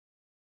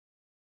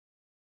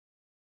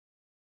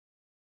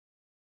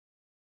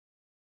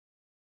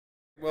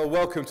Well,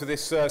 welcome to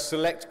this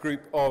select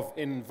group of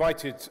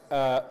invited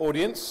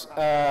audience.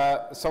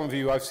 Some of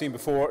you I've seen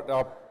before at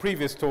our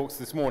previous talks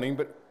this morning,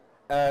 but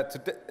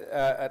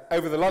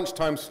over the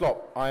lunchtime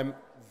slot, I'm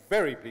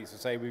very pleased to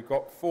say we've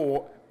got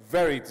four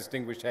very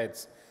distinguished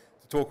heads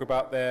to talk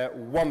about their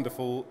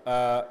wonderful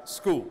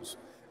schools.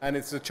 And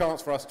it's a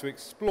chance for us to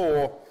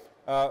explore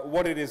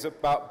what it is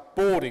about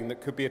boarding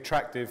that could be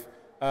attractive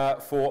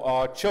for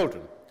our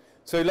children.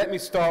 So let me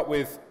start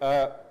with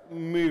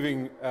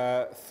moving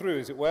through,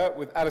 as it were,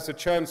 with Alastair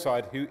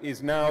Chirnside, who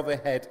is now the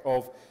head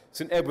of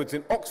St Edward's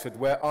in Oxford,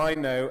 where I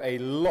know a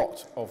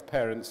lot of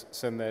parents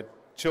send their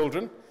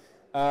children.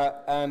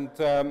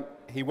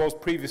 He was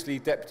previously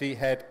deputy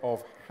head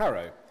of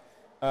Harrow.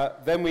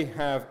 Then we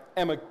have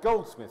Emma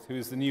Goldsmith, who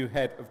is the new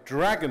head of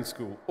Dragon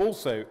School,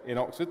 also in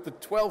Oxford, the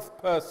 12th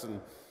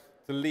person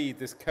to lead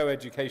this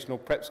co-educational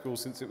prep school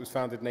since it was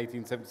founded in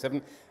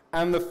 1877,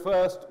 and the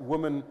first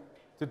woman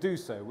to do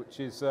so, which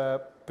is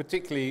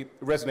particularly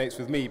resonates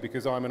with me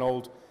because I'm an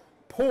old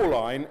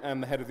Pauline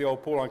and the head of the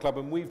old Pauline Club,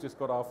 and we've just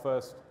got our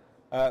first,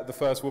 the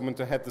first woman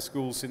to head the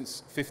school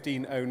since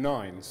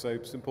 1509.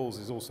 So St Paul's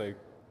is also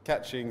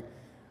catching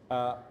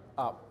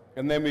up.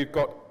 And then we've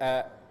got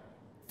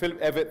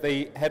Phillip Evitt,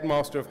 the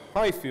headmaster of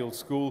Highfield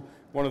School,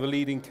 one of the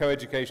leading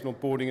co-educational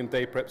boarding and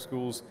day prep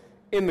schools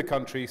in the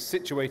country,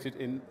 situated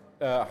in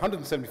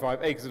 175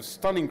 acres of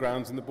stunning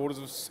grounds in the borders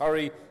of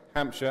Surrey,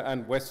 Hampshire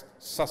and West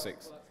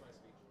Sussex.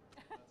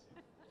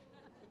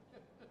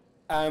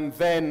 And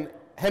then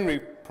Henry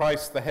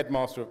Price, the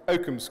headmaster of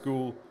Oakham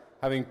School,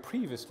 having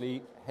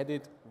previously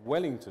headed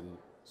Wellington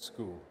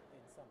School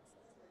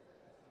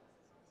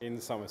in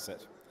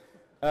Somerset.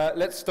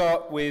 Let's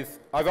start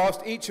with, I've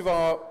asked each of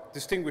our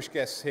distinguished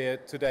guests here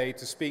today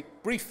to speak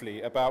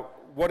briefly about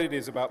what it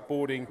is about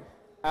boarding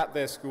at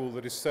their school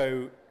that is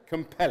so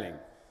compelling.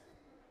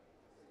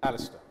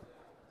 Alastair.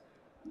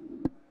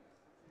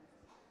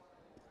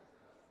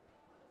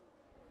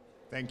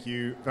 Thank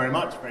you very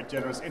much. Very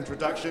generous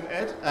introduction,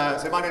 Ed.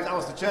 So my name is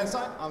Alastair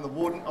Chirnside. I'm the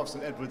Warden of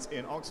St Edward's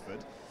in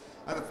Oxford.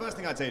 And the first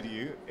thing I'd say to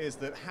you is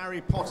that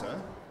Harry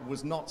Potter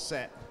was not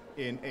set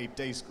in a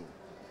day school.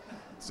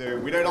 So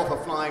we don't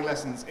offer flying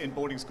lessons in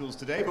boarding schools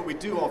today, but we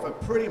do offer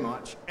pretty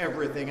much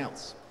everything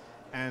else.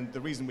 And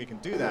the reason we can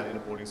do that in a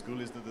boarding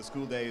school is that the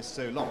school day is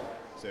so long.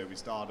 So we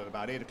start at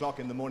about 8 o'clock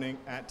in the morning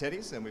at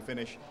Teddy's, and we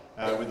finish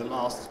with the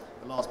last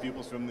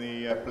pupils from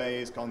the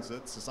plays,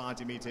 concerts,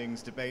 society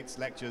meetings, debates,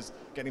 lectures,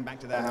 getting back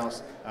to their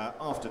house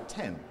after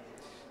 10.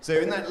 So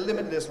in that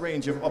limitless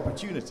range of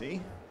opportunity,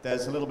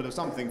 there's a little bit of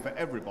something for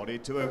everybody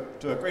to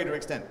a greater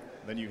extent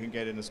than you can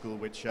get in a school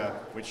which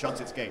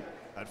shuts its gate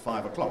at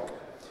 5 o'clock.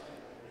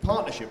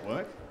 Partnership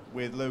work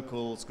with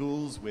local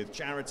schools, with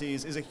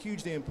charities, is a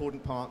hugely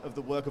important part of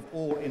the work of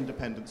all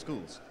independent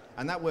schools.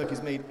 And that work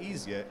is made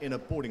easier in a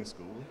boarding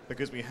school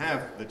because we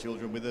have the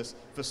children with us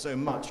for so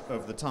much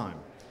of the time.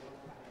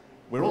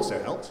 We're also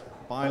helped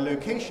by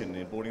location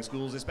in boarding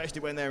schools,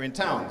 especially when they're in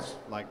towns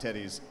like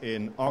Teddy's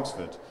in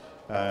Oxford.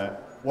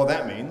 What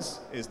that means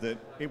is that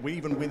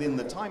even within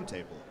the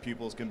timetable,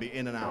 pupils can be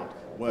in and out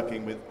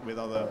working with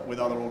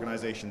other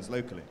organizations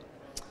locally.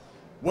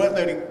 Worth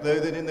noting, though,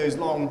 that in those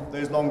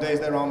long days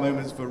there are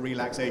moments for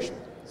relaxation.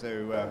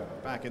 So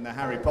back in the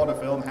Harry Potter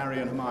film, Harry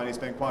and Hermione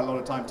spent quite a lot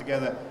of time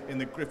together in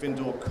the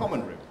Gryffindor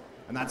common room,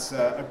 and that's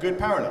a good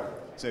parallel.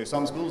 So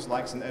some schools,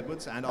 like St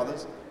Edward's and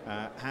others,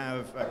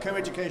 have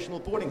co-educational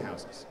boarding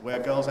houses where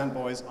girls and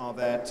boys are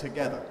there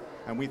together.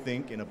 And we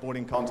think in a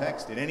boarding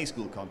context, in any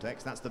school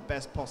context, that's the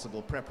best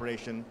possible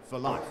preparation for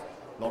life.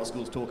 A lot of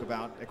schools talk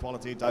about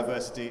equality,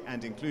 diversity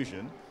and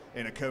inclusion.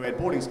 In a co-ed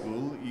boarding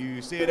school,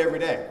 you see it every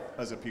day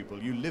as a pupil.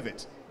 You live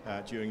it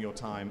during your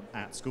time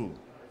at school.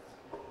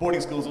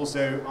 Boarding schools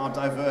also are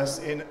diverse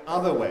in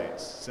other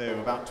ways. So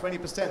about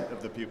 20%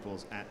 of the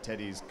pupils at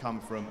Teddy's come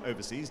from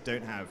overseas,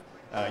 don't have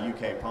a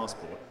UK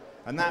passport.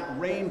 And that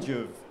range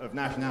of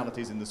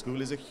nationalities in the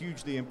school is a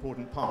hugely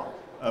important part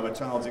of a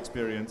child's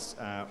experience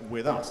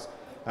with us.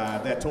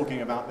 They're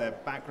talking about their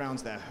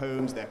backgrounds, their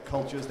homes, their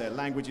cultures, their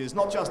languages,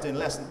 not just in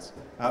lessons,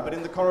 but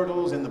in the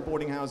corridors, in the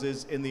boarding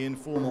houses, in the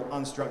informal,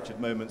 unstructured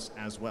moments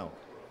as well.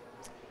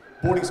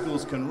 Boarding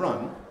schools can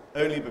run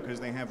only because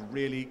they have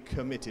really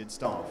committed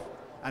staff.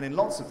 And in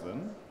lots of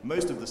them,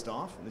 most of the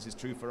staff, and this is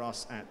true for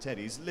us at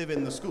Teddy's, live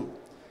in the school.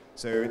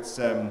 So it's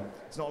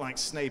not like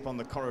Snape on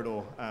the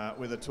corridor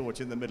with a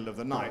torch in the middle of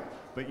the night,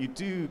 but you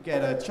do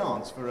get a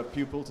chance for a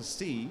pupil to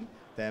see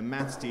their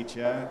maths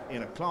teacher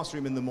in a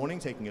classroom in the morning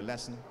taking a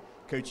lesson,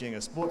 coaching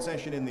a sports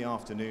session in the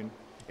afternoon,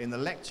 in the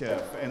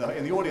lecture, in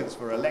the audience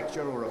for a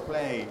lecture or a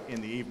play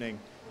in the evening,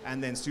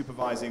 and then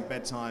supervising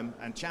bedtime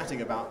and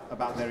chatting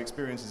about their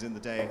experiences in the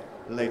day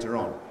later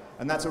on.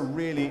 And that's a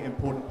really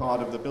important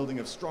part of the building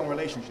of strong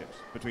relationships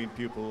between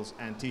pupils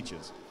and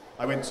teachers.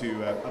 I went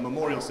to a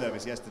memorial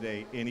service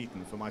yesterday in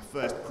Eton for my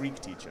first Greek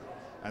teacher,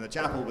 and the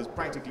chapel was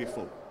practically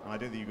full. And I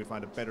don't think you could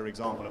find a better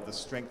example of the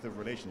strength of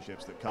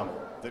relationships that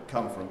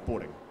come from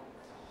boarding.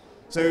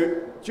 So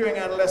during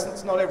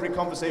adolescence, not every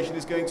conversation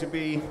is going to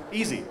be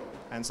easy.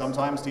 And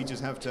sometimes teachers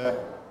have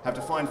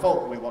to find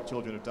fault with what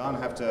children have done,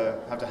 have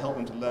to help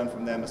them to learn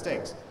from their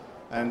mistakes.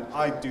 And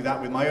I do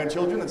that with my own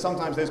children, and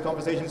sometimes those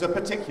conversations are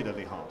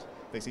particularly hard.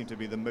 They seem to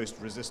be the most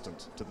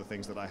resistant to the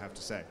things that I have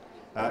to say.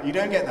 You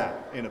don't get that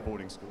in a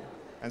boarding school.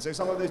 And so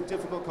some of those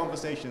difficult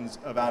conversations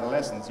of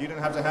adolescence, you don't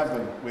have to have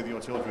them with your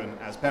children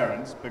as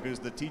parents, because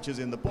the teachers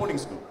in the boarding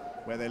school,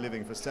 where they're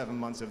living for 7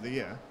 months of the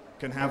year,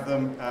 can have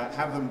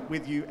them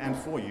with you and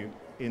for you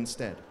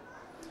instead.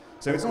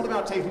 So it's not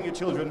about taking your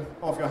children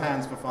off your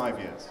hands for 5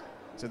 years.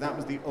 So that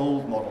was the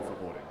old model for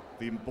boarding.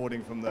 The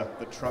boarding from the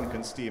trunk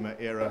and steamer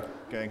era,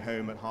 going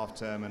home at half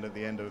term and at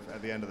the end of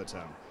the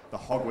term. The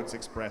Hogwarts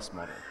Express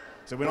model.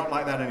 So we're not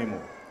like that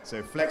anymore.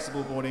 So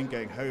flexible boarding,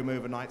 going home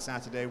overnight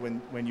Saturday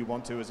when you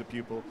want to as a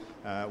pupil,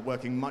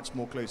 working much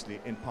more closely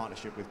in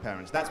partnership with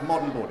parents. That's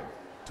modern boarding,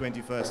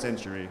 21st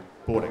century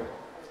boarding.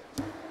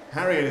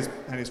 Harry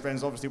and his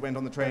friends obviously went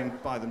on the train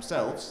by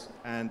themselves,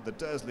 and the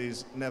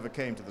Dursleys never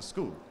came to the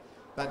school.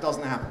 That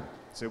doesn't happen.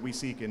 So we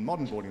seek in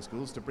modern boarding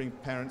schools to bring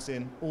parents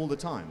in all the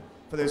time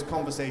for those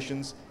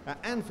conversations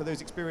and for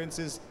those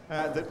experiences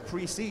that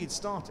precede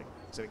starting.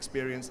 So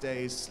experience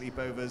days,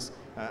 sleepovers,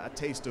 a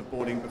taste of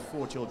boarding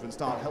before children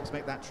start helps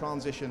make that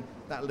transition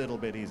that little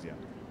bit easier.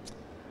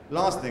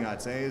 Last thing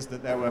I'd say is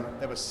that there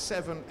were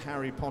 7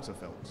 Harry Potter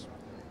films,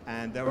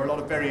 and there were a lot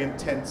of very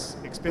intense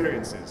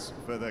experiences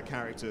for the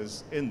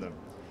characters in them.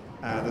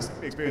 The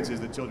experiences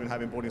that children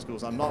have in boarding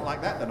schools are not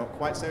like that. They're not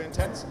quite so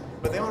intense,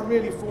 but they are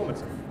really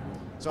formative.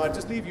 So I'd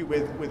just leave you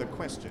with a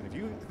question. If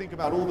you think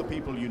about all the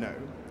people you know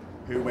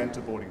who went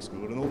to boarding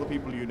school and all the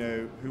people you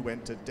know who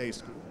went to day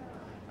school,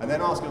 and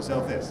then ask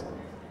yourself this: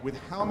 with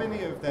how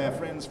many of their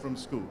friends from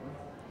school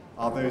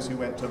are those who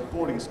went to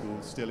boarding school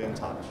still in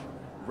touch,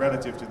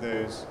 relative to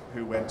those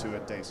who went to a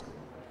day school?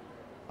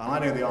 And I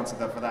know the answer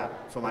for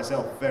that for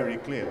myself very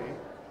clearly,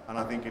 and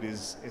I think it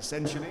is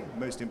essentially,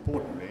 most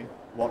importantly,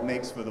 what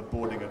makes for the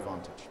boarding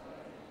advantage.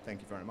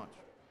 Thank you very much.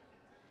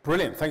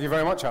 Brilliant. Thank you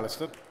very much,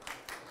 Alastair.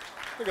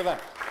 Look at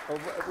that.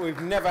 We've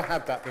never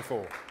had that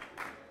before.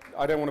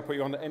 I don't want to put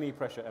you under any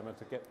pressure, Emma,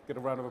 to get a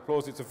round of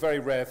applause. It's a very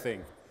rare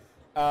thing.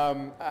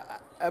 I'm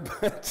not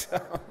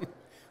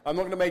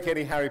going to make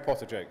any Harry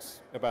Potter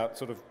jokes about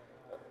sort of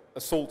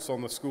assaults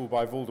on the school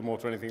by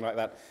Voldemort or anything like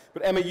that.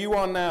 But Emma, you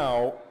are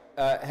now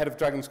head of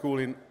Dragon School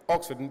in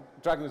Oxford, and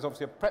Dragon is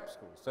obviously a prep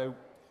school. So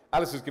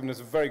Alice has given us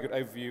a very good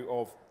overview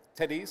of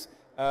Teddy's,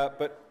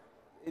 but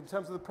in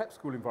terms of the prep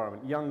school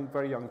environment,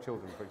 very young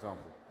children, for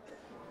example.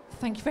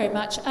 Thank you very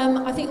much.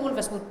 I think all of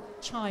us will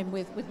chime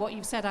with what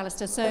you've said,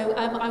 Alastair, so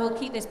I will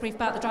keep this brief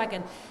about the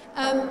Dragon.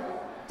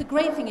 The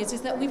great thing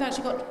is that we've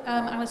actually got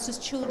Alastair's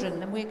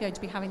children, and we're going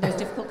to be having those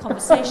difficult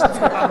conversations with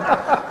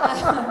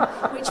them,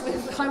 which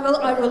I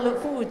will look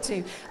forward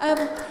to.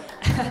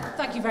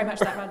 Thank you very much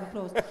for that round of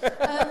applause.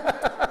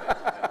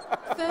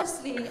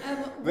 Firstly,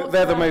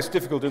 they're the most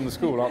difficult in the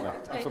school, aren't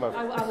they?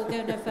 I will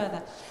go no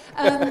further.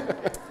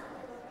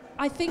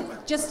 I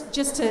think, just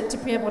to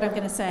preempt what I'm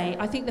going to say,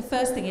 I think the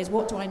first thing is,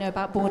 what do I know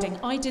about boarding?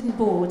 I didn't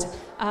board.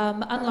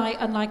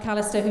 Unlike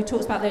Alastair, who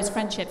talks about those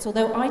friendships,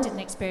 although I didn't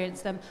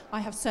experience them, I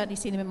have certainly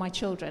seen them in my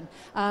children.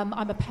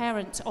 I'm a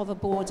parent of a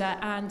boarder,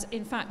 and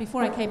in fact,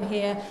 before I came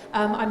here,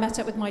 I met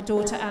up with my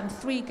daughter and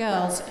 3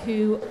 girls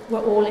who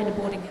were all in a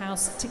boarding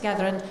house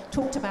together and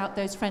talked about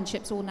those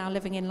friendships, all now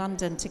living in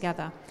London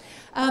together.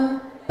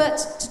 But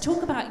to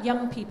talk about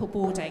young people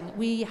boarding,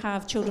 we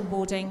have children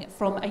boarding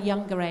from a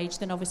younger age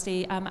than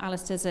obviously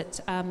Alastair's at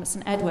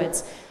St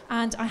Edward's.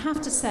 And I have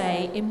to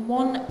say, in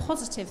one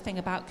positive thing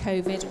about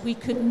COVID, we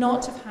could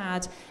not have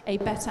had a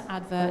better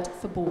advert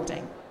for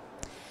boarding.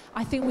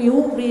 I think we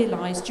all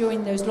realised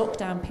during those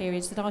lockdown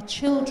periods that our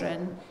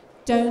children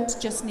don't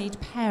just need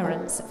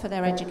parents for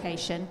their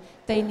education,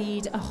 they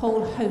need a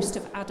whole host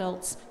of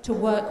adults to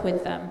work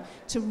with them,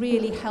 to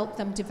really help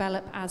them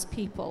develop as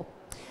people.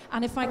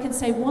 And if I can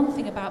say one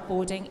thing about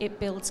boarding, it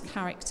builds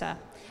character.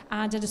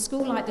 And at a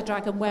school like the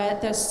Dragon, where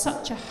there's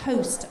such a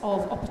host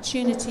of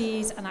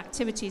opportunities and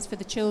activities for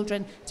the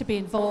children to be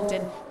involved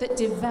in that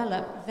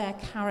develop their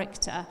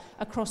character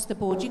across the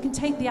board, you can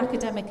take the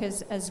academic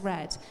as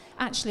read.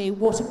 Actually,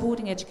 what a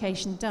boarding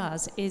education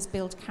does is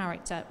build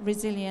character,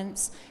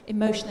 resilience,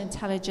 emotional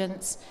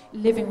intelligence,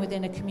 living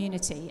within a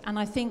community. And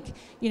I think,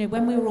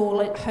 when we were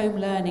all at home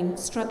learning,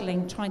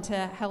 struggling, trying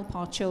to help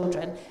our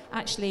children,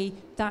 actually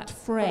that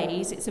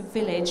phrase, it's a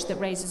village that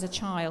raises a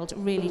child,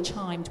 really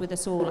chimed with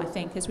us all, I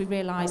think, as we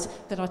realised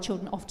that our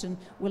children often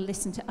will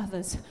listen to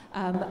others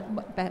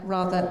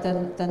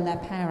rather than their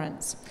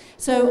parents.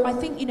 So I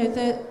think,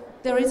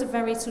 there is a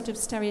very sort of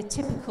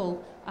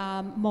stereotypical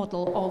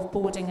model of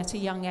boarding at a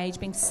young age,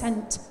 being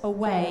sent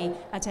away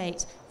at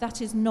 8.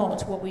 That is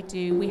not what we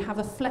do. We have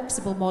a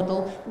flexible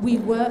model. We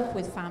work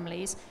with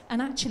families.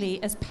 And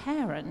actually, as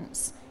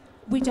parents,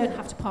 we don't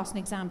have to pass an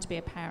exam to be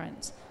a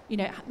parent.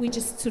 We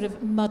just sort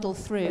of muddle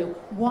through.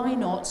 Why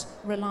not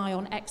rely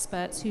on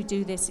experts who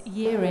do this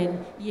year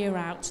in, year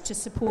out to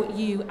support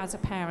you as a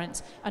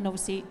parent and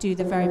obviously do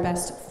the very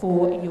best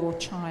for your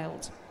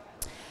child?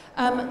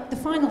 The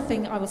final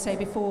thing I will say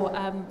before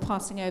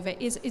passing over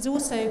is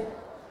also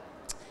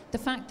The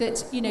fact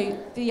that, you know,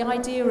 the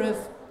idea of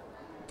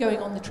going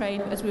on the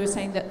train, as we were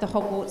saying, that the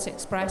Hogwarts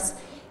Express,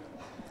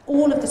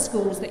 all of the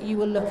schools that you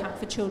will look at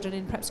for children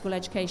in prep school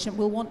education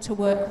will want to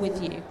work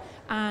with you,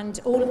 and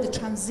all of the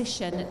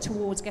transition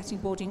towards getting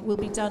boarding will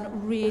be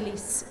done really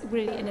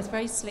in a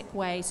very slick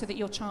way so that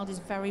your child is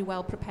very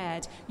well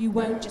prepared. You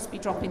won't just be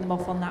dropping them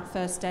off on that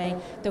first day.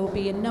 There will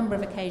be a number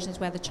of occasions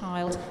where the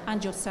child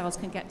and yourselves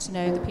can get to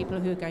know the people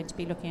who are going to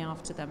be looking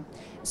after them.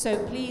 So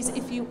please,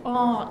 if you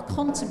are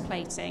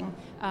contemplating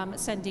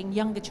sending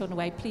younger children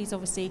away, please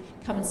obviously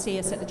come and see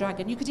us at the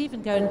Dragon. You could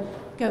even go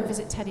and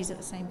visit Teddy's at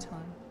the same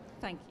time.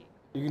 Thank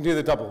you. You can do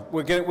the double.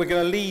 We're going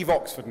to leave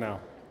Oxford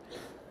now.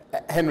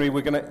 Henry,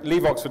 we're going to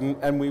leave Oxford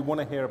and we want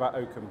to hear about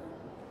Oakham.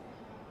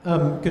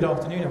 Good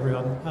afternoon,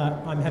 everyone.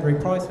 I'm Henry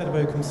Price, head of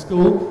Oakham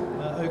School.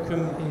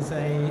 Oakham is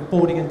a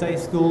boarding and day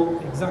school,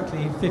 exactly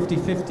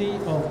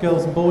 50-50 of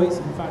girls and boys,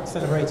 in fact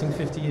celebrating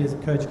 50 years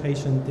of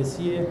co-education this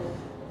year,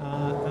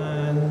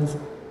 and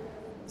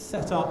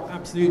set up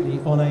absolutely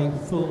on a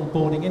full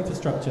boarding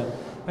infrastructure.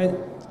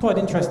 It's quite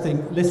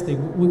interesting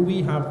listing.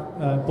 We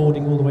have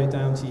boarding all the way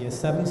down to year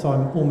 7, so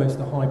I'm almost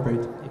a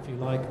hybrid, if you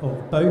like,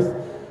 of both.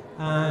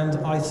 And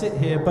I sit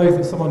here both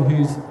as someone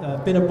who's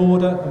been a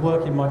boarder, I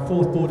work in my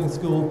 4th boarding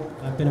school,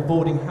 I've been a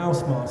boarding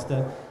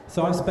housemaster,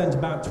 so I spent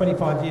about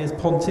 25 years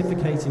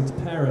pontificating to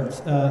parents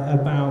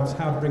about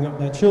how to bring up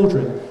their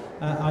children.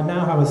 I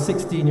now have a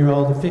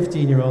 16-year-old, a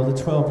 15-year-old,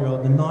 a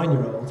 12-year-old and a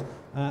 9-year-old,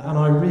 and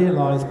I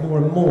realise more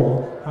and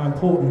more how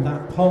important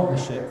that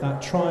partnership,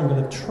 that triangle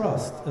of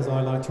trust, as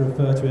I like to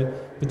refer to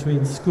it,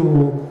 between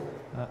school,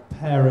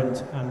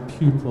 parent and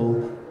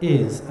pupil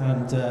is,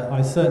 and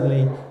I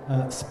certainly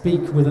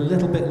speak with a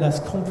little bit less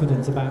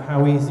confidence about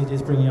how easy it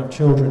is bringing up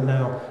children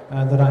now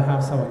that I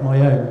have some of my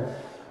own.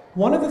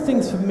 One of the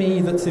things for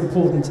me that's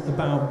important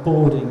about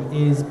boarding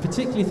is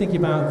particularly thinking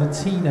about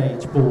the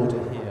teenage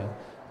boarder here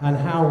and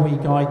how we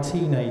guide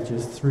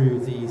teenagers through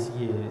these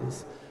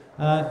years,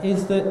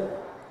 is that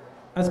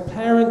as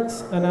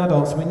parents and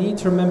adults we need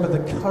to remember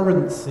the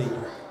currency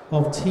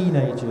of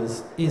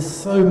teenagers is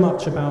so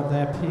much about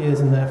their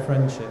peers and their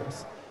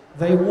friendships.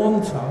 They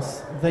want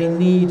us, they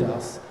need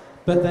us,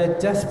 but they're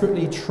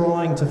desperately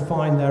trying to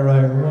find their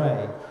own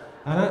way.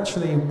 And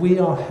actually, we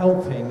are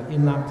helping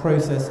in that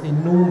process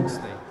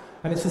enormously.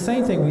 And it's the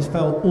same thing we've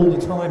felt all the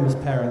time as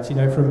parents, you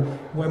know, from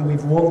when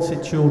we've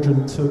wanted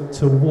children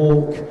to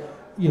walk,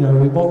 you know,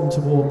 we want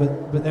them to walk,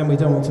 but then we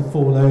don't want to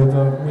fall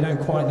over, we don't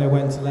quite know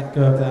when to let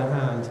go of their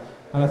hand.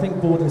 And I think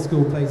boarding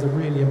school plays a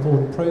really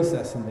important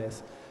process in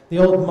this. The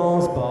old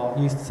Mars bar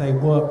used to say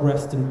work,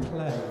 rest and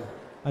play,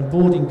 and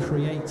boarding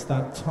creates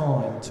that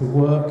time to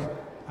work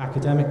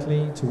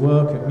academically, to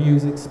work at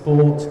music,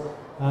 sport,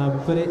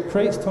 but it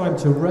creates time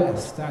to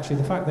rest. Actually,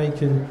 the fact they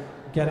can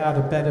get out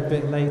of bed a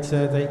bit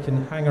later, they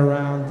can hang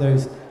around,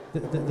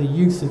 the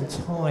use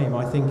of time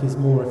I think is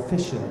more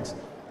efficient.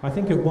 I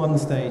think at one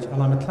stage,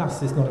 and I'm a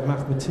classicist, not a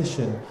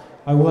mathematician,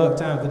 I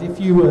worked out that if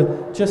you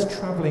were just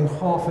travelling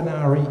half an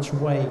hour each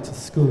way to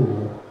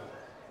school,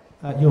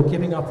 you're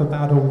giving up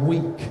about a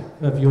week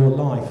of your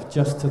life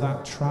just to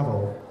that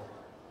travel.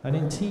 And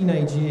in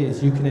teenage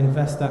years, you can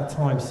invest that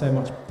time so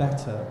much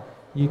better.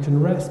 You can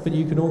rest, but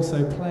you can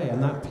also play,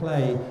 and that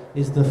play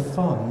is the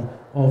fun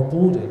of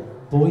boarding.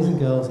 Boys and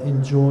girls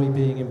enjoy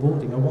being in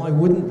boarding, and why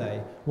wouldn't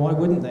they? Why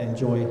wouldn't they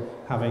enjoy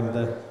having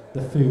the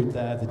food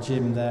there, the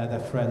gym there, their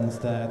friends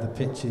there, the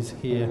pitches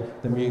here,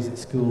 the music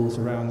schools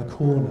around the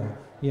corner?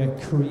 You know,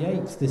 it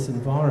creates this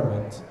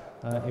environment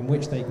in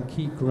which they can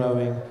keep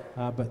growing,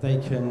 but they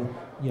can,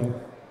 you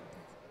know,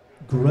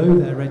 grow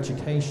their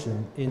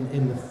education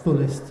in the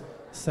fullest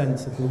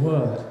sense of the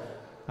word.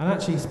 And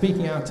actually,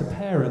 speaking out to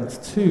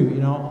parents too,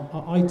 you know,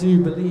 I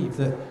do believe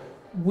that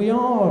we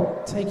are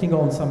taking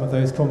on some of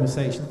those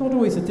conversations. Not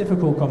always the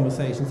difficult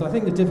conversations. I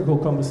think the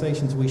difficult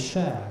conversations we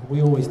share,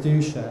 we always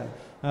do share.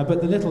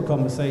 But the little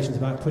conversations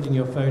about putting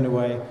your phone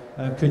away,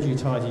 could you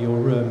tidy your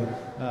room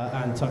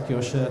and tuck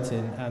your shirt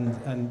in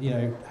and you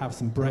know, have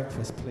some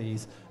breakfast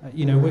please.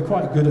 You know, we're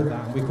quite good at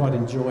that, and we quite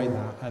enjoy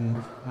that,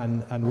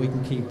 and we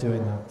can keep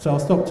doing that. So I'll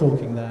stop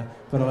talking there,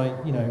 but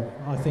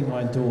I think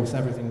I endorse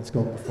everything that's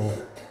gone before.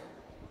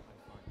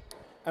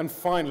 And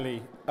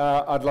finally,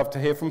 I'd love to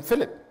hear from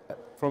Phillip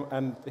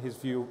and his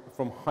view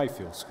from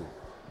Highfield School.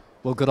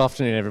 Well, good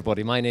afternoon,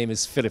 everybody. My name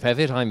is Phillip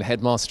Evitt. I'm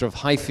Headmaster of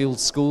Highfield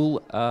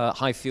School.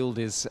 Highfield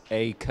is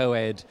a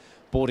co-ed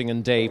boarding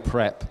and day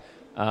prep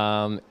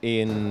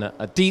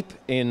deep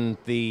in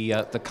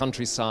the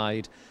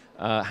countryside,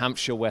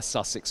 Hampshire, West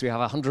Sussex. We have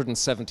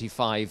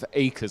 175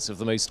 acres of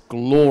the most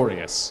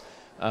glorious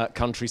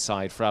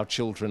countryside for our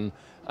children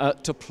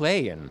to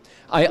play in.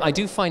 I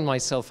do find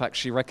myself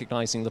actually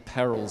recognizing the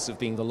perils of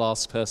being the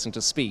last person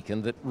to speak,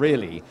 and that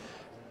really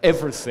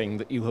everything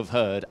that you have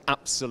heard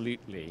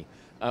absolutely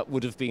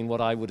would have been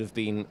what I would have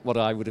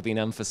been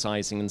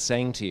emphasizing and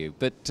saying to you.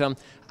 But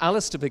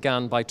Alastair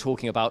began by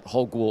talking about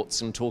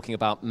Hogwarts and talking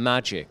about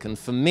magic, and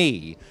for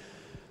me,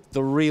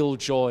 the real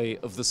joy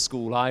of the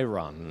school I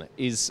run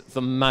is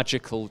the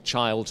magical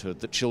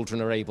childhood that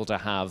children are able to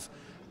have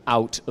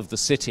out of the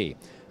city.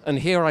 And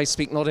here I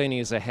speak not only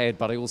as a head,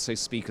 but I also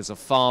speak as a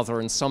father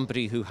and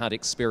somebody who had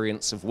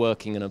experience of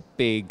working in a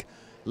big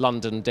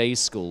London day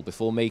school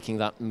before making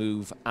that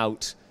move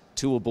out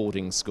to a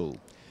boarding school.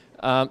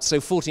 So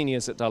 14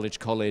 years at Dulwich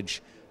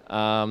College,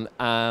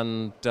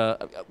 and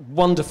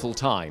wonderful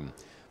time.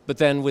 But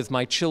then with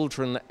my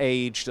children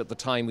aged at the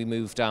time we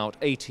moved out,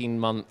 18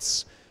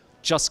 months,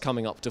 just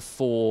coming up to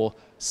 4,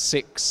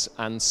 6,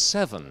 and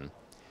 7,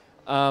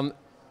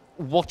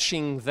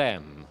 watching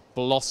them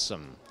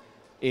blossom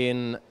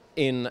in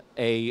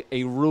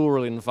a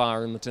rural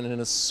environment and in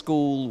a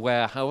school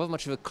where, however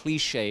much of a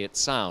cliche it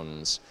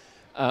sounds,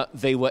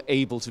 they were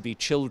able to be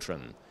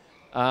children.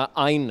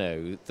 I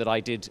know that I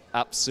did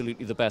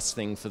absolutely the best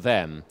thing for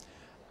them.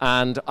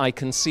 And I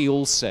can see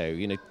also,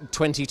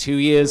 22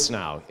 years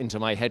now into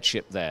my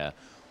headship there,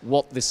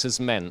 what this has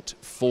meant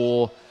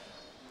for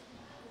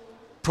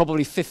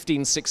probably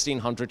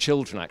 1,600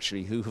 children,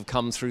 actually, who have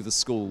come through the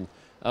school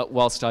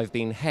whilst I've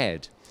been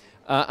head.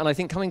 And I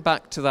think coming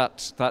back to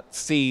that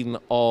theme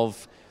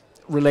of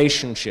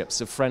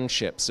relationships, of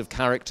friendships, of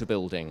character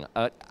building,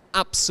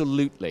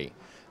 absolutely.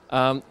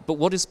 But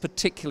what is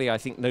particularly, I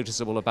think,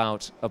 noticeable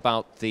about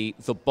the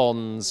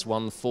bonds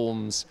one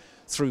forms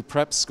through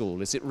prep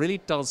school is it really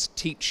does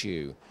teach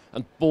you,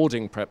 and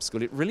boarding prep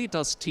school, it really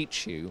does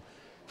teach you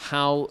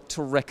how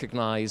to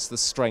recognize the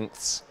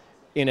strengths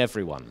in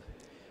everyone.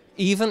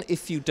 Even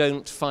if you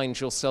don't find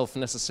yourself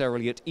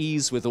necessarily at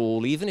ease with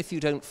all, even if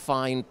you don't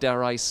find,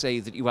 dare I say,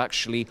 that you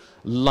actually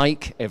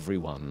like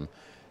everyone,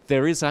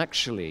 there is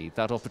actually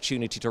that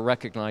opportunity to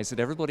recognize that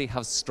everybody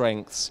has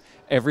strengths,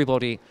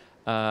 everybody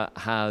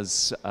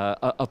has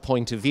a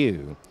point of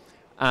view,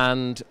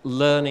 and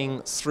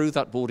learning through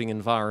that boarding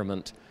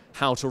environment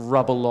how to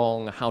rub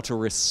along, how to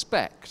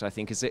respect, I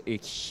think is a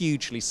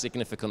hugely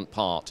significant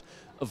part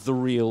of the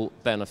real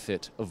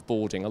benefit of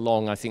boarding,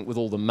 along, I think, with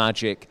all the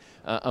magic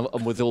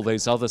and with all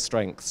those other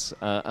strengths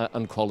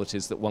and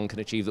qualities that one can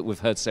achieve that we've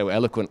heard so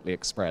eloquently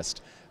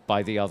expressed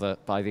by the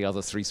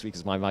other three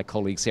speakers, my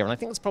colleagues here. And I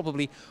think that's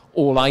probably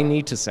all I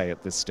need to say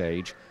at this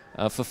stage,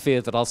 for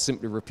fear that I'll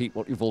simply repeat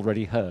what you've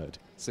already heard.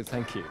 So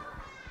thank you.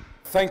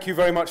 Thank you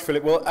very much,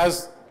 Philip. Well,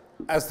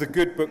 as the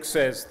good book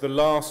says, the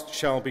last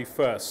shall be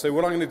first. So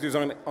what I'm going to do is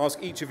I'm going to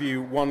ask each of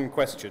you one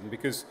question,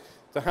 because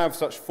to have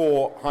such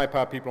 4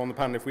 high-powered people on the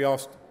panel, if we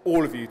asked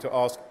all of you to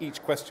ask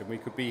each question, we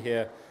could be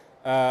here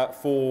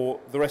for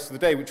the rest of the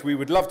day, which we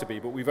would love to be,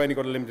 but we've only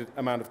got a limited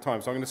amount of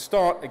time. So I'm going to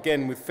start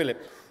again with Philip,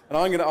 and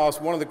I'm going to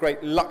ask one of the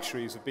great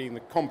luxuries of being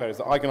the compere is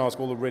that I can ask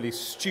all the really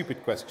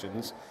stupid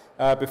questions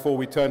before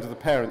we turn to the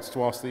parents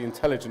to ask the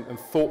intelligent and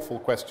thoughtful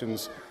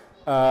questions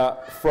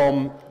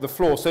from the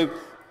floor. So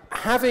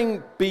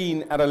having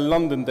been at a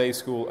London day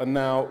school and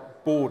now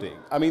boarding,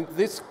 I mean,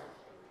 this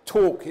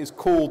talk is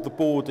called the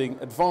boarding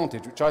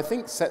advantage, which I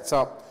think sets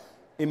up,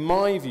 in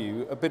my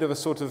view, a bit of a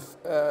sort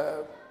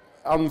of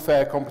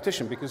unfair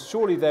competition, because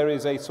surely there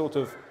is a sort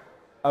of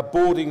a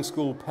boarding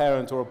school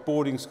parent or a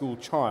boarding school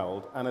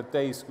child and a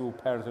day school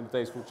parent and a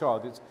day school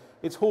child.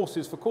 It's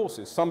horses for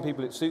courses. Some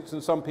people it suits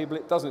and some people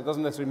it doesn't. It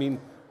doesn't necessarily mean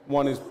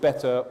one is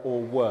better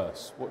or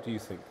worse. What do you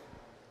think?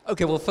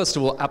 Okay, well, first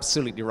of all,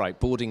 absolutely right.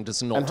 Boarding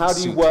does not suit everyone. And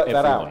how do you work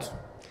that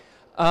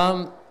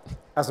out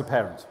as a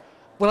parent?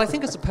 Well, I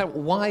think as a parent,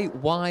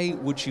 why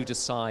would you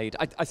decide?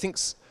 I think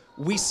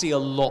we see a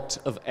lot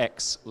of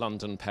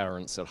ex-London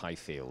parents at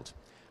Highfield.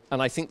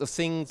 And I think the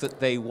thing that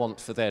they want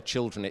for their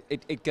children,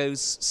 it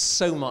goes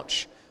so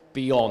much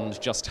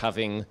beyond just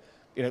having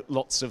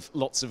lots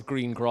of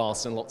green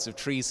grass and lots of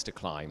trees to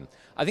climb.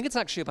 I think it's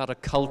actually about a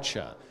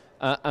culture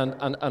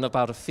and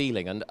about a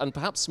feeling. And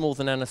perhaps more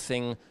than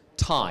anything,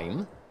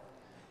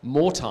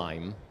 more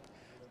time,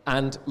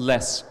 and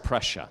less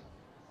pressure.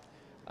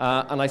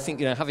 And I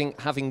think,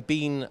 having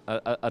been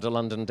at a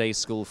London day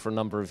school for a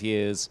number of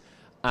years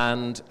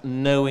and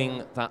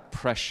knowing that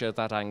pressure,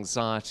 that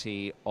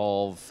anxiety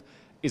of,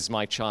 is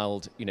my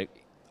child,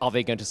 are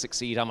they going to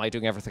succeed? Am I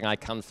doing everything I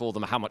can for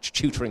them? How much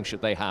tutoring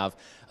should they have?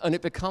 And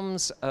it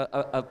becomes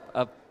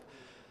a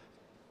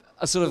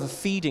sort of a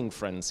feeding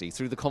frenzy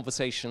through the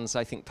conversations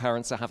I think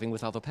parents are having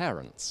with other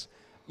parents.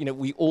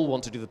 We all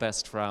want to do the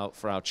best for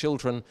our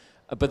children,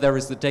 but there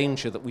is the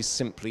danger that we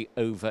simply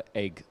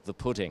over-egg the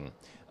pudding.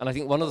 And I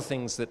think one of the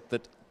things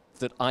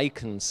that I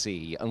can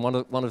see, and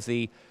one of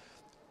the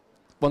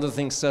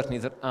things certainly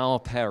that our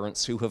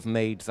parents who have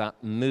made that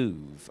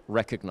move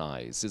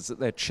recognize is that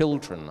their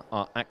children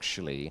are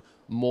actually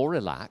more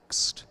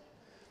relaxed,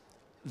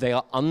 they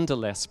are under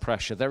less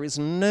pressure, there is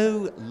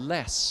no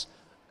less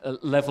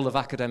level of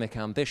academic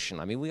ambition.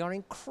 I mean, we are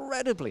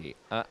incredibly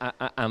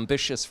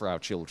ambitious for our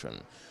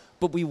children,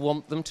 but we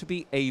want them to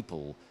be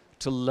able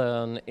to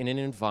learn in an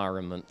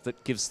environment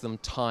that gives them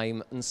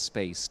time and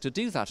space to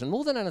do that. And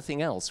more than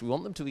anything else, we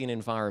want them to be in an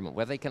environment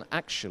where they can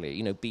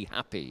actually, be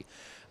happy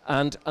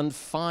and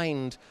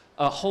find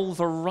a whole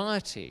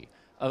variety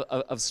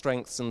of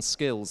strengths and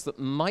skills that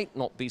might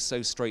not be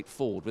so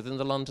straightforward within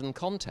the London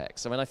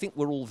context. I mean, I think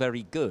we're all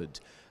very good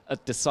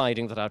at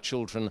deciding that our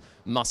children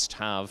must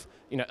have,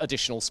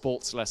 additional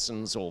sports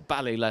lessons or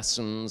ballet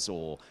lessons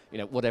or,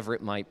 whatever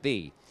it might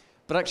be.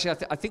 But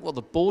actually, I think what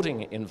the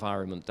boarding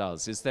environment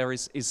does is there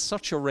is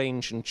such a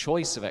range and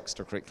choice of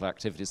extracurricular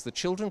activities. The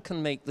children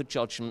can make the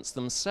judgments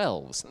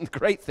themselves. And the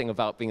great thing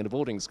about being in a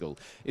boarding school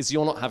is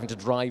you're not having to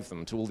drive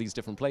them to all these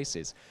different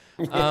places.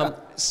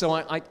 So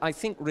I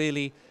think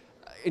really,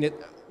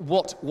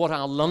 what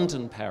our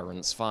London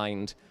parents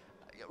find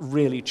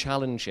really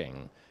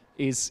challenging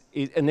is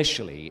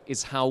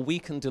how we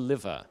can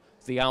deliver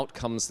the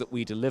outcomes that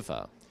we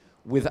deliver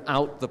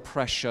without the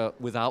pressure,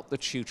 without the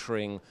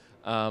tutoring,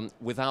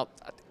 without,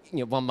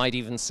 one might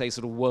even say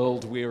sort of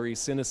world-weary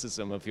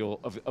cynicism of your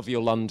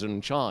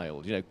London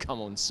child. Come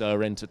on,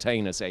 sir,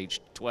 entertain us,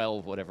 age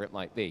 12, whatever it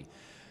might be.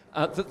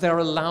 That they're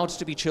allowed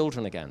to be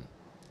children again.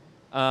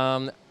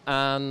 Our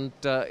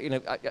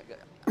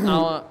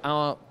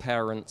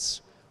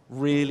parents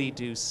really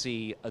do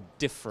see a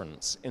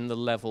difference in the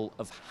level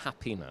of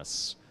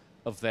happiness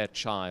of their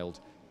child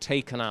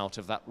taken out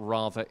of that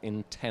rather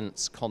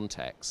intense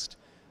context.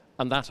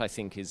 And that, I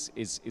think,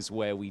 is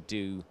where we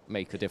do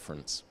make a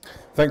difference.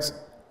 Thanks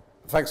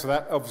for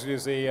that. Obviously,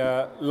 as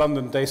a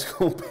London day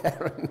school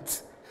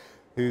parent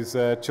whose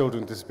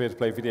children disappear to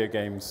play video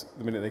games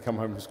the minute they come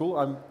home from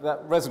school,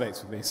 that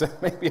resonates with me. So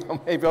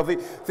maybe I'll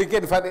think.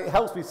 In fact, it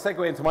helps me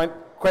segue into my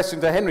question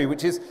to Henry,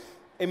 which is,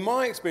 in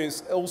my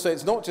experience, also,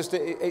 it's not just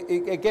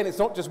it's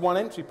not just one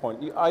entry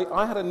point.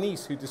 I had a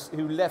niece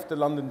who left a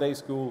London day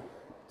school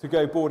to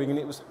go boarding, and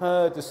it was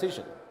her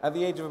decision at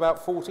the age of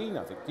about 14,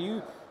 I think.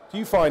 Do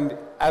you find,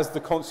 as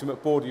the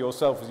consummate boarder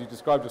yourself, as you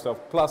described yourself,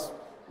 plus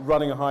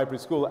running a hybrid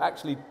school,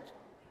 actually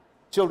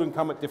children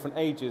come at different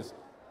ages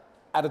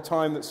at a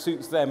time that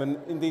suits them, and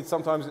indeed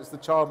sometimes it's the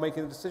child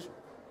making the decision?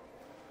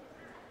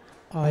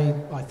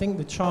 I think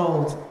the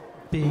child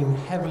being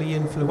heavily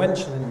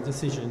influential in the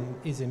decision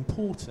is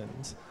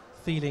important.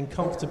 Feeling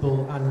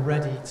comfortable and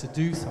ready to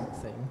do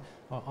something,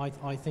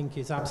 I think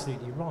is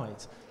absolutely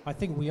right. I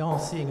think we are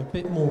seeing a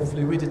bit more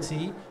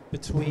fluidity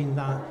between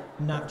that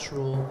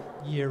natural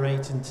year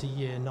 8 into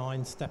year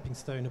 9 stepping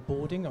stone of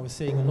boarding. I was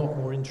seeing a lot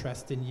more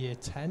interest in year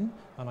 10,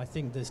 and I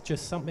think there's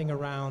just something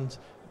around,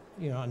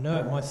 I know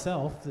it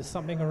myself, there's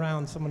something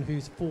around someone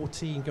who's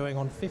 14 going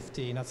on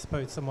 15 as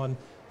opposed to someone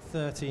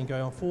 13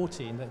 going on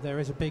 14, that there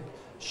is a big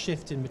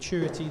shift in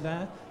maturity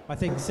there. I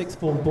think sixth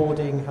form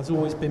boarding has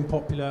always been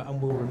popular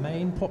and will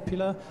remain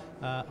popular.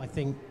 I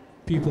think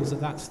pupils at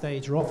that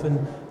stage are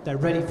often, they're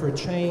ready for a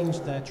change,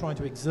 they're trying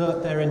to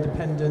exert their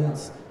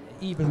independence,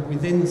 even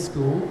within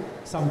school,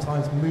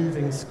 sometimes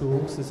moving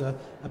schools. There's a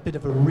bit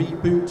of a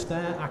reboot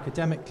there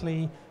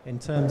academically in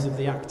terms of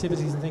the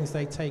activities and things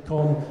they take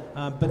on.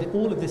 But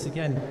all of this,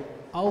 again,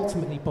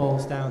 ultimately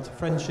boils down to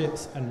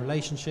friendships and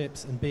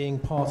relationships and being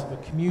part of a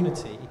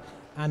community,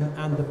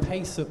 and the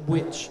pace at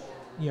which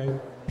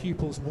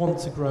pupils want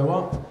to grow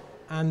up.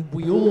 And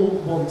we all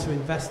want to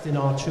invest in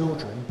our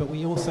children, but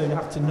we also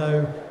have to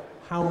know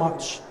how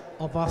much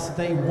of us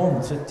they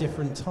want at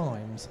different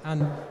times.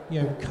 And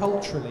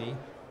culturally,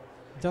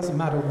 it doesn't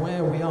matter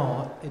where we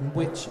are, in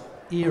which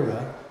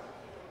era,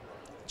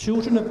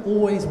 children have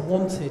always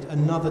wanted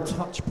another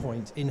touch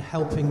point in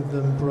helping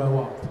them grow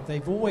up.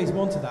 They've always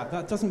wanted that.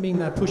 That doesn't mean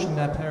they're pushing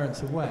their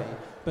parents away,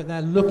 but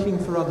they're looking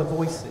for other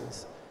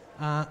voices.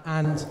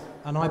 And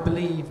I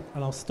believe,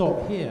 and I'll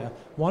stop here,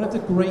 one of the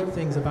great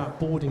things about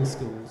boarding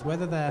schools,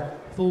 whether they're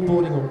full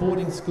boarding or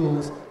boarding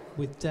schools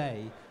with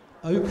day,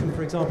 Oakham,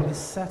 for example, is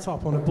set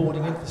up on a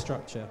boarding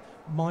infrastructure.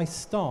 My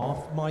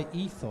staff, my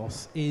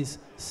ethos is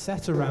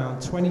set around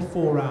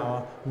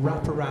 24-hour,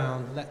 wrap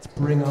around, let's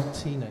bring up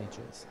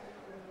teenagers.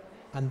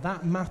 And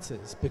that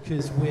matters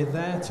because we're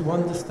there to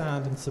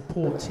understand and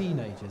support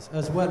teenagers,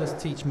 as well as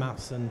teach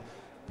maths and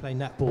play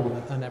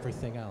netball and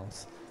everything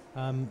else.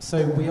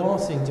 So we are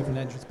seeing different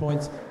entrance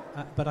points,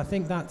 but I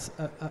think that's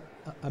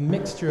a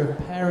mixture of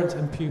parent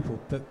and pupil,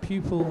 but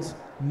pupils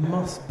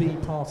must be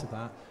part of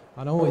that.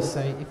 And I always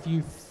say, if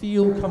you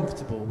feel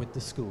comfortable with the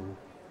school,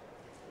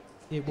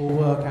 it will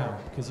work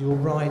out, because you'll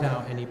ride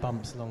out any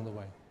bumps along the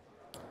way.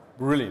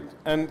 Brilliant.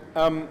 And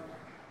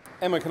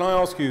Emma, can I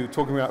ask you,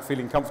 talking about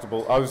feeling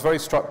comfortable, I was very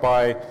struck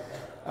by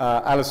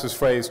Alice's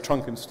phrase,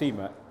 trunk and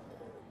steamer.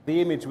 The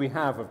image we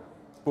have of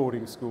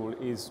boarding school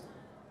is,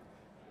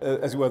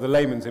 as it were, the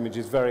layman's image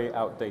is very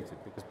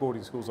outdated, because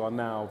boarding schools are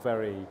now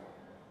very,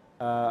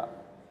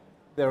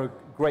 there are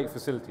great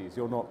facilities.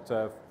 You're not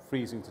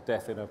freezing to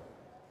death in a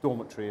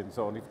dormitory and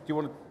so on. Do you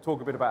want to talk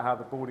a bit about how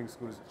the boarding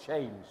school has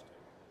changed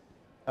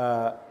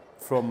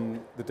from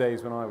the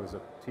days when I was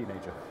a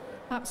teenager?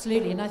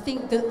 Absolutely, and I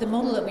think that the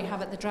model that we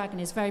have at the Dragon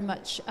is very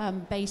much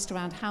based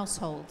around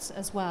households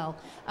as well.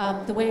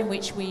 The way in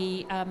which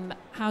we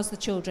house the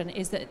children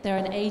is that they're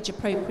in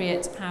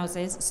age-appropriate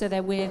houses, so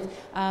they're with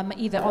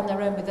either on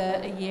their own with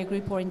a year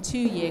group or in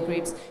 2-year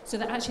groups, so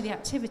that actually the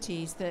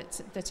activities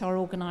that are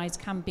organised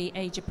can be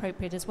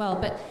age-appropriate as well.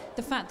 But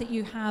the fact that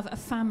you have a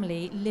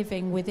family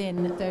living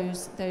within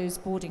those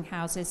boarding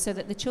houses, so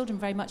that the children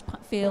very much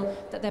feel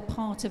that they're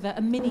part of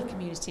a mini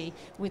community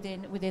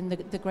within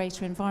the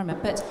greater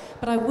environment.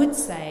 But I would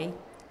say,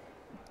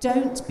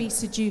 don't be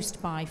seduced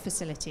by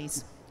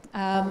facilities.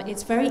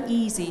 It's very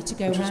easy to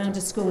go around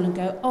a school and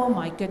go, oh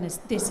my goodness,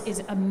 this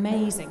is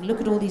amazing.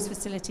 Look at all these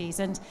facilities.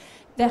 And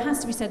there has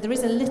to be said, there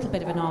is a little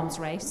bit of an arms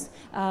race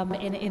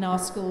in our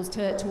schools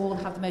to all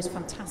have the most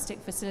fantastic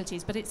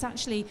facilities. But it's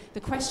actually, the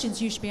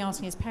questions you should be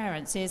asking as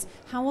parents is,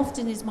 how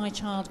often is my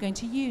child going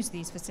to use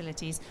these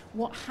facilities?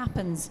 What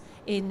happens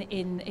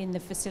in the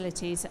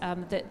facilities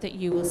that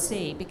you will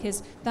see?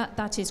 Because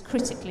that is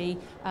critically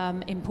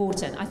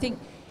important. I think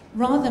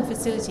rather than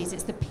facilities,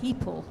 it's the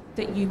people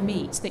that you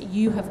meet, that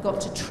you have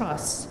got to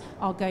trust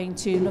are going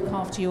to look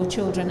after your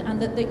children, and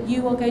that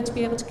you are going to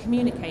be able to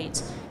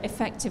communicate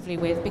effectively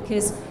with,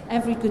 because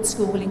every good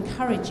school will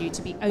encourage you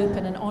to be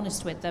open and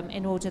honest with them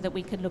in order that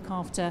we can look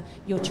after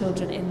your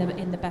children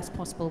in the best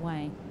possible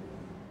way.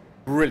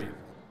 Brilliant.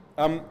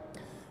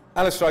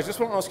 Alastair, I just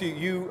want to ask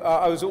you,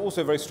 I was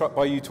also very struck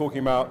by you talking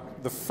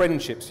about the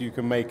friendships you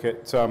can make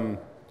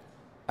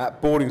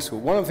at boarding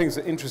school. One of the things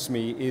that interests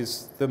me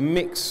is the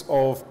mix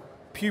of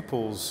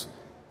pupils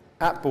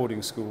at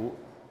boarding school.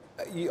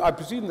 I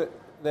presume that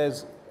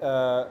there's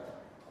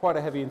quite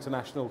a heavy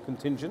international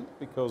contingent,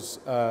 because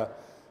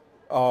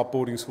our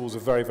boarding schools are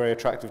very, very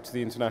attractive to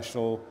the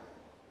international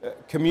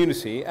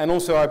community. And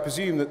also I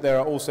presume that there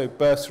are also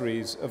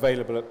bursaries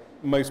available at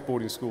most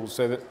boarding schools,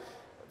 so that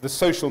the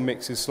social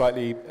mix is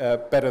slightly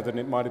better than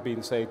it might have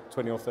been, say,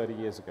 20 or 30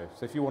 years ago.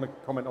 So if you want to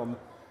comment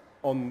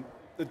on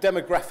the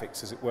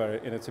demographics, as it were,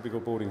 in a typical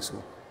boarding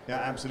school. Yeah,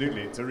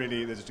 absolutely.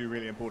 Those are two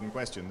really important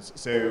questions.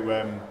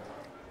 So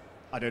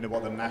I don't know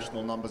what the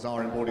national numbers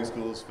are in boarding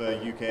schools for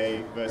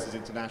UK versus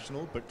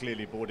international, but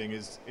clearly boarding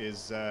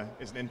is an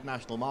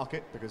international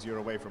market because you're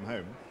away from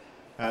home.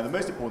 The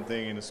most important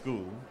thing in a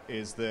school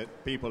is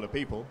that people are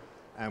people,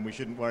 and we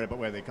shouldn't worry about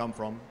where they come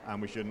from,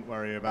 and we shouldn't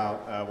worry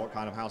about what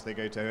kind of house they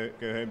go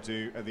home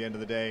to at the end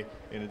of the day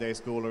in a day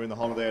school or in the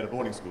holiday at a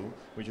boarding school.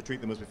 We should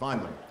treat them as we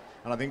find them.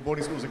 And I think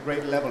boarding schools are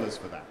great levelers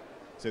for that.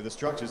 So the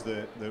structures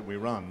that we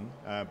run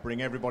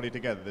bring everybody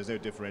together. There's no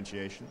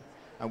differentiation.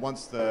 And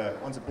once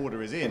a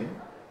boarder is in,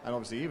 and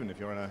obviously even if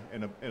you're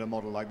in a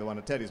model like the one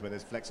at Teddy's, where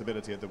there's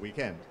flexibility at the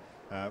weekend,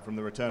 from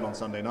the return on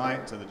Sunday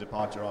night to the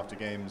departure after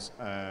games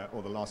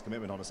or the last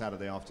commitment on a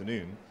Saturday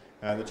afternoon,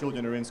 the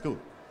children are in school.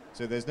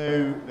 So there's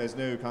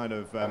no kind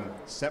of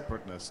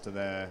separateness to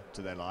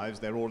their lives.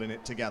 They're all in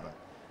it together.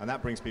 And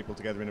that brings people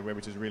together in a way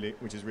which is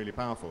really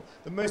powerful.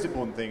 The most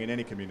important thing in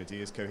any community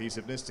is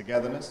cohesiveness,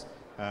 togetherness,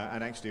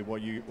 and actually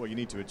what you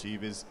need to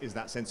achieve is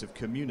that sense of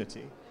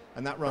community.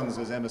 And that runs,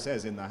 as Emma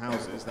says, in the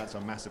houses. That's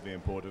a massively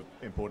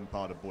important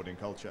part of boarding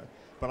culture.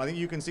 But I think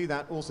you can see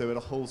that also at a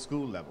whole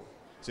school level.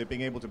 So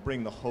being able to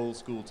bring the whole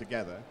school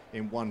together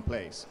in one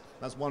place.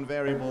 That's one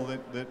variable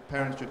that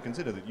parents should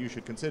consider, that you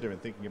should consider in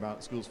thinking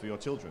about schools for your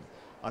children.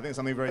 I think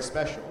something very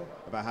special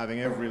about having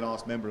every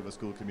last member of a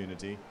school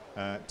community,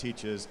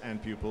 teachers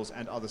and pupils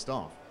and other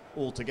staff,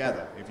 all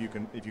together. If you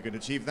can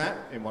achieve that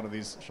in one of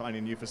these shiny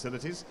new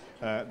facilities,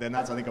 then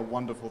that's, I think, a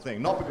wonderful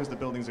thing. Not because the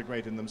buildings are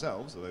great in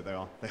themselves, although they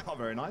are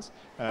very nice,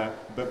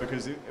 but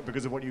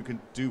because of what you can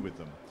do with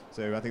them.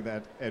 So I think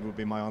that, Ed, would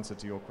be my answer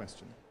to your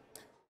question.